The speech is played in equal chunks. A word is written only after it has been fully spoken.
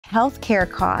Healthcare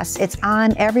costs, it's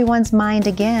on everyone's mind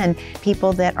again.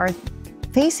 People that are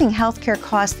facing healthcare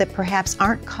costs that perhaps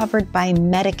aren't covered by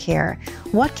Medicare.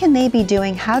 What can they be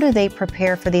doing? How do they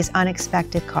prepare for these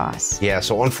unexpected costs? Yeah,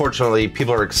 so unfortunately,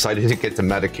 people are excited to get to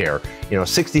Medicare.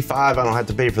 65, I don't have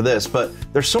to pay for this, but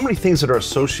there's so many things that are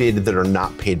associated that are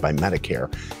not paid by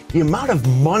Medicare. The amount of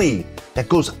money that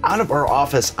goes out of our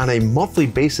office on a monthly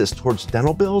basis towards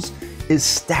dental bills is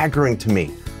staggering to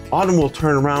me. Autumn will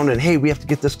turn around and, hey, we have to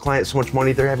get this client so much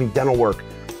money, they're having dental work.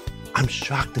 I'm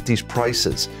shocked at these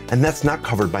prices, and that's not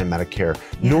covered by Medicare,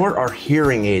 nor are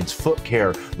hearing aids, foot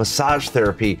care, massage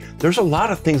therapy. There's a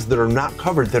lot of things that are not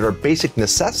covered that are basic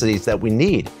necessities that we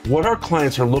need. What our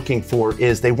clients are looking for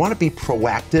is they want to be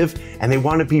proactive and they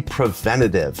want to be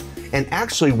preventative. And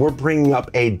actually, we're bringing up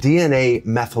a DNA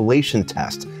methylation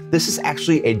test. This is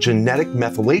actually a genetic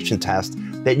methylation test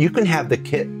that you can have the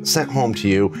kit sent home to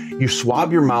you. You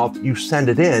swab your mouth, you send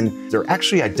it in. They're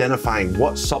actually identifying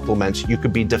what supplements you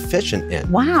could be deficient in.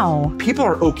 Wow. People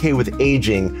are okay with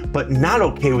aging, but not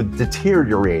okay with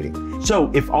deteriorating. So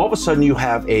if all of a sudden you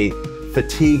have a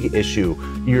fatigue issue,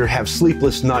 you have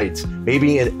sleepless nights,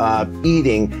 maybe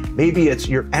eating, maybe it's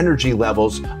your energy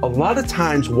levels, a lot of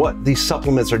times what these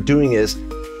supplements are doing is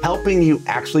helping you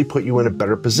actually put you in a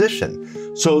better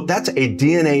position. So that's a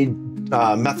DNA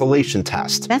methylation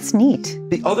test. That's neat.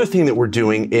 The other thing that we're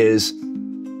doing is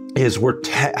we're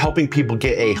helping people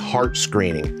get a heart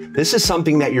screening. This is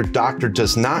something that your doctor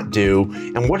does not do,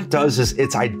 and what it does is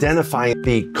it's identifying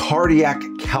the cardiac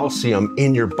calcium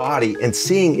in your body and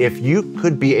seeing if you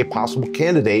could be a possible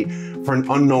candidate for an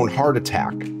unknown heart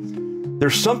attack.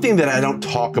 There's something that I don't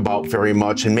talk about very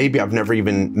much, and maybe I've never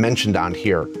even mentioned on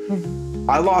here.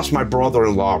 I lost my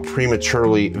brother-in-law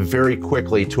prematurely very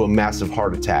quickly to a massive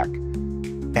heart attack.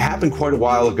 It happened quite a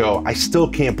while ago. I still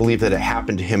can't believe that it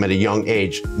happened to him at a young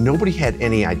age. Nobody had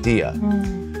any idea.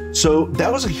 So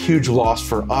that was a huge loss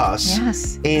for us.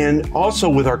 Yes. And also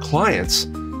with our clients,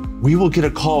 we will get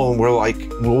a call and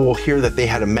we'll hear that they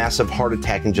had a massive heart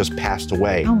attack and just passed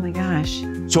away. Oh my gosh.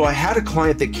 So I had a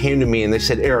client that came to me and they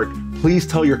said, Eric, please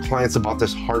tell your clients about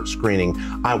this heart screening.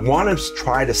 I want to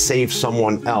try to save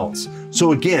someone else.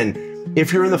 So again,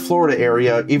 if you're in the Florida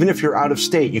area, even if you're out of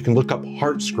state, you can look up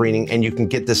heart screening and you can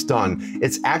get this done.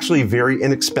 It's actually very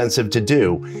inexpensive to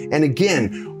do. And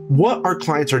again, what our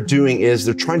clients are doing is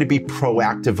they're trying to be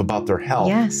proactive about their health.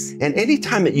 Yes. And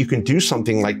anytime that you can do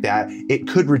something like that, it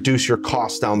could reduce your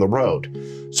costs down the road.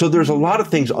 So there's a lot of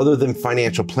things other than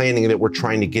financial planning that we're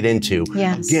trying to get into.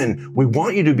 Yes. Again, we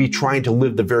want you to be trying to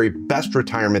live the very best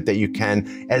retirement that you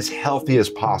can, as healthy as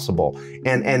possible.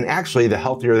 And actually, the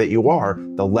healthier that you are,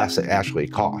 the less it actually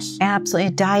costs.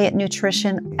 Absolutely. Diet,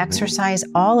 nutrition, exercise,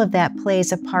 all of that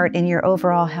plays a part in your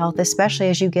overall health, especially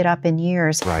as you get up in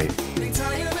years. Right.